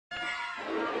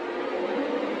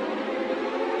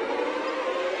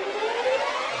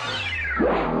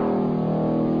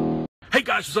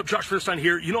guys, what's up? Josh Fierstein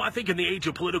here. You know, I think in the age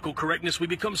of political correctness, we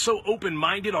become so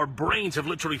open-minded, our brains have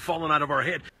literally fallen out of our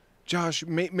head. Josh,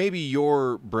 maybe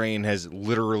your brain has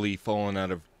literally fallen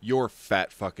out of your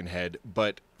fat fucking head,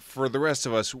 but for the rest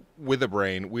of us with a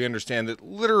brain, we understand that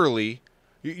literally,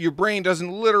 your brain doesn't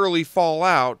literally fall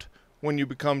out when you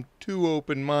become too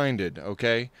open-minded,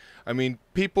 okay? I mean,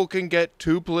 people can get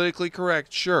too politically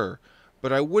correct, sure,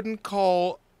 but I wouldn't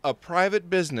call a private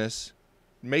business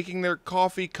making their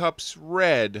coffee cups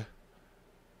red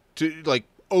to, like,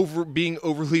 being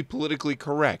overly politically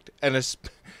correct. And this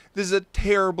is a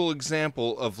terrible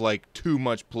example of, like, too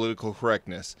much political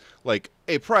correctness. Like,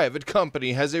 a private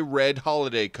company has a red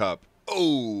holiday cup.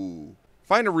 Oh.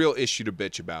 Find a real issue to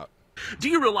bitch about. Do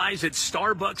you realize that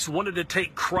Starbucks wanted to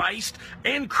take Christ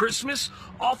and Christmas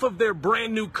off of their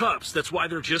brand new cups? That's why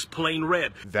they're just plain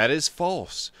red. That is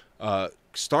false.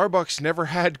 Starbucks never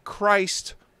had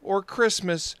Christ or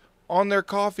Christmas on their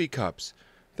coffee cups.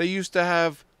 They used to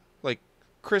have, like,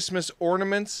 Christmas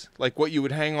ornaments, like what you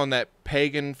would hang on that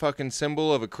pagan fucking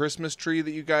symbol of a Christmas tree that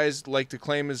you guys like to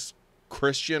claim is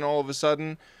Christian all of a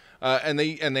sudden. And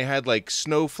they had, like,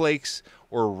 snowflakes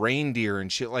or reindeer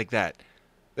and shit like that.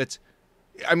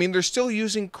 I mean, they're still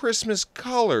using Christmas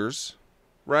colors,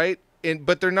 right?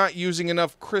 But they're not using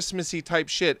enough Christmassy type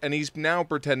shit. And he's now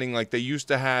pretending like they used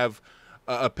to have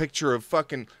a picture of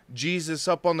fucking Jesus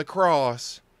up on the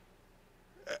cross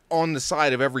on the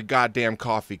side of every goddamn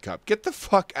coffee cup. Get the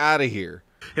fuck out of here.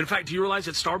 In fact, do you realize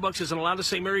that Starbucks isn't allowed to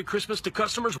say Merry Christmas to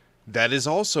customers? That is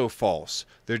also false.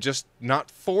 They're just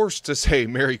not forced to say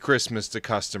Merry Christmas to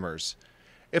customers.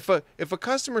 If a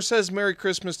customer says Merry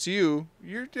Christmas to you,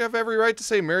 you have every right to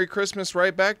say Merry Christmas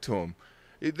right back to them.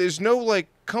 There's no, like,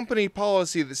 company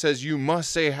policy that says you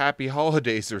must say Happy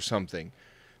Holidays or something.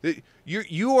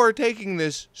 You are taking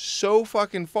this so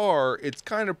fucking far, it's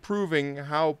kind of proving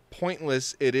how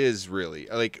pointless it is, really.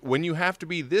 Like, when you have to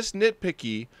be this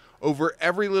nitpicky over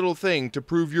every little thing to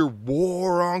prove your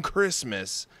war on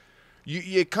Christmas,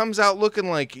 it comes out looking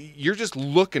like you're just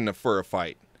looking for a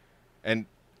fight. And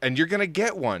you're going to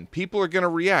get one. People are going to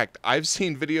react. I've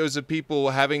seen videos of people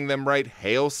having them write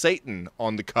Hail Satan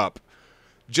on the cup.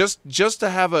 Just to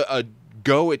have a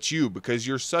go at you because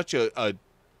you're such a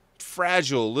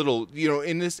fragile little, you know,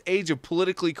 in this age of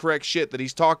politically correct shit that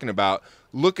he's talking about,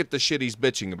 look at the shit he's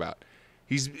bitching about.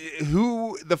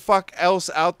 Who the fuck else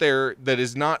out there that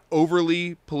is not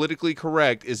overly politically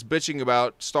correct is bitching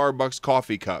about Starbucks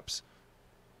coffee cups?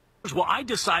 Well, I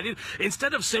decided,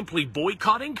 instead of simply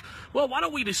boycotting, well, why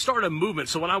don't we just start a movement?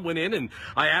 So when I went in and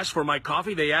I asked for my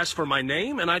coffee, they asked for my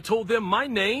name, and I told them my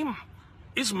name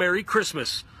is Merry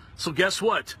Christmas. So guess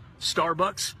what?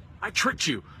 Starbucks, I tricked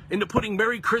you into putting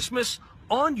Merry Christmas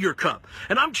on your cup.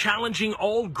 And I'm challenging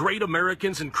all great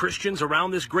Americans and Christians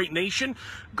around this great nation,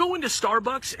 go into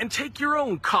Starbucks and take your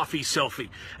own coffee selfie.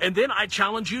 And then I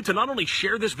challenge you to not only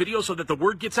share this video so that the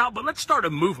word gets out, but let's start a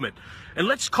movement. And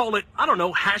let's call it, I don't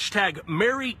know, hashtag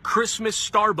Merry Christmas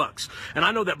Starbucks. And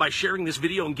I know that by sharing this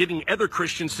video and getting other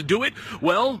Christians to do it,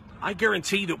 well, I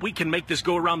guarantee that we can make this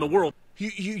go around the world.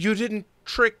 You didn't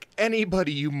trick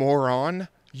anybody, you moron.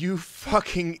 You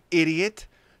fucking idiot.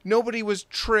 Nobody was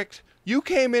tricked. You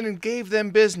came in and gave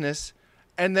them business,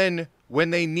 and then when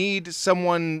they need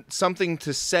something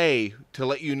to say to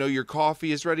let you know your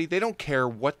coffee is ready, they don't care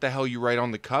what the hell you write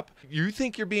on the cup. You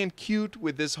think you're being cute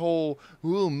with this whole,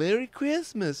 "Oh, Merry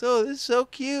Christmas. Oh, this is so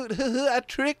cute. I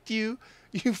tricked you.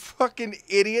 You fucking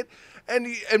idiot." And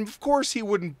of course he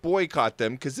wouldn't boycott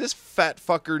them, because this fat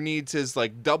fucker needs his,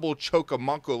 like, double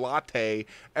chocomoco latte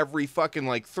every fucking,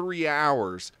 like, 3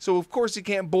 hours. So of course he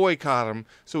can't boycott them.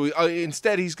 So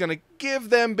instead he's going to give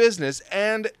them business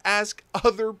and ask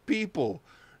other people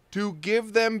to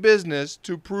give them business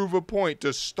to prove a point,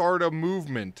 to start a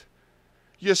movement.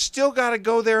 You still got to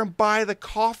go there and buy the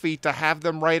coffee to have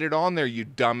them write it on there, you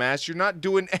dumbass. You're not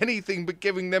doing anything but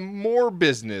giving them more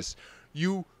business.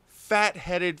 You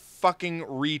fat-headed fucking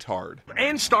retard.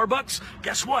 And Starbucks,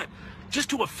 guess what? Just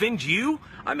to offend you,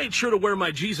 I made sure to wear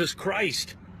my Jesus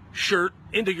Christ shirt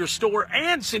into your store,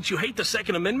 and since you hate the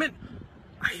Second Amendment,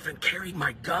 I even carried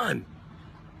my gun.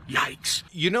 Yikes.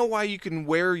 You know why you can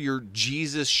wear your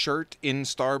Jesus shirt in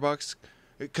Starbucks?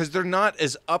 Because they're not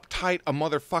as uptight a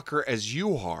motherfucker as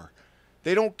you are.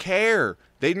 They don't care.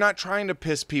 They're not trying to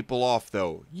piss people off,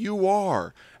 though. You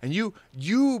are. And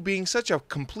you being such a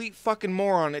complete fucking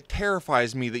moron, it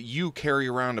terrifies me that you carry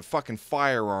around a fucking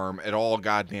firearm at all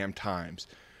goddamn times.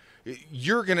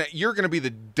 You're gonna be the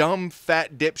dumb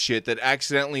fat dipshit that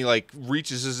accidentally, like,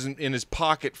 reaches in his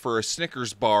pocket for a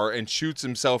Snickers bar and shoots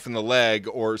himself in the leg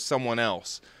or someone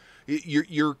else.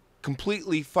 You're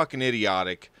completely fucking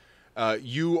idiotic.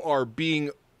 You are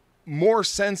being more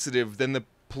sensitive than the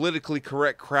politically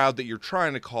correct crowd that you're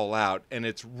trying to call out, and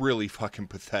it's really fucking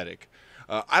pathetic.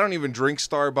 I don't even drink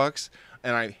Starbucks,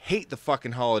 and I hate the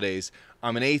fucking holidays.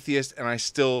 I'm an atheist, and I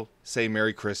still say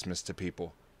Merry Christmas to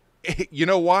people. You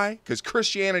know why? Because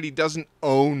Christianity doesn't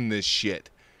own this shit.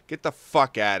 Get the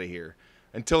fuck out of here.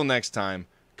 Until next time,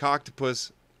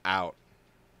 Cocktopus out.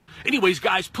 Anyways,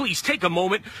 guys, please take a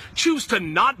moment. Choose to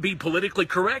not be politically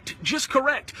correct. Just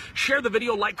correct. Share the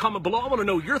video, like, comment below. I want to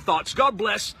know your thoughts. God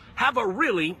bless. Have a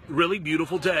really, really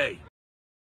beautiful day.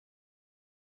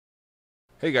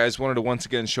 Hey guys, wanted to once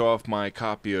again show off my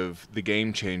copy of The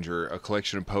Game Changer, a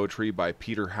collection of poetry by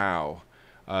Peter Howe.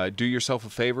 Do yourself a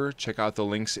favor, check out the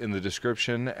links in the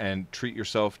description, and treat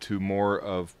yourself to more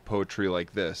of poetry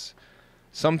like this.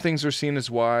 Some things are seen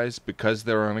as wise because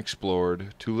they're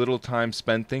unexplored, too little time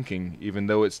spent thinking, even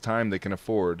though it's time they can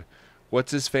afford.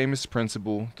 What's his famous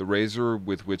principle, the razor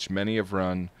with which many have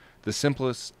run? The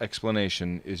simplest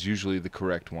explanation is usually the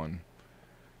correct one.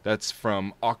 That's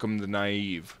from Occam the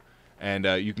Naive. And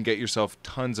you can get yourself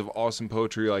tons of awesome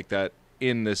poetry like that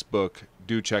in this book.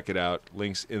 Do check it out.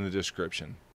 Links in the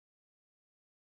description.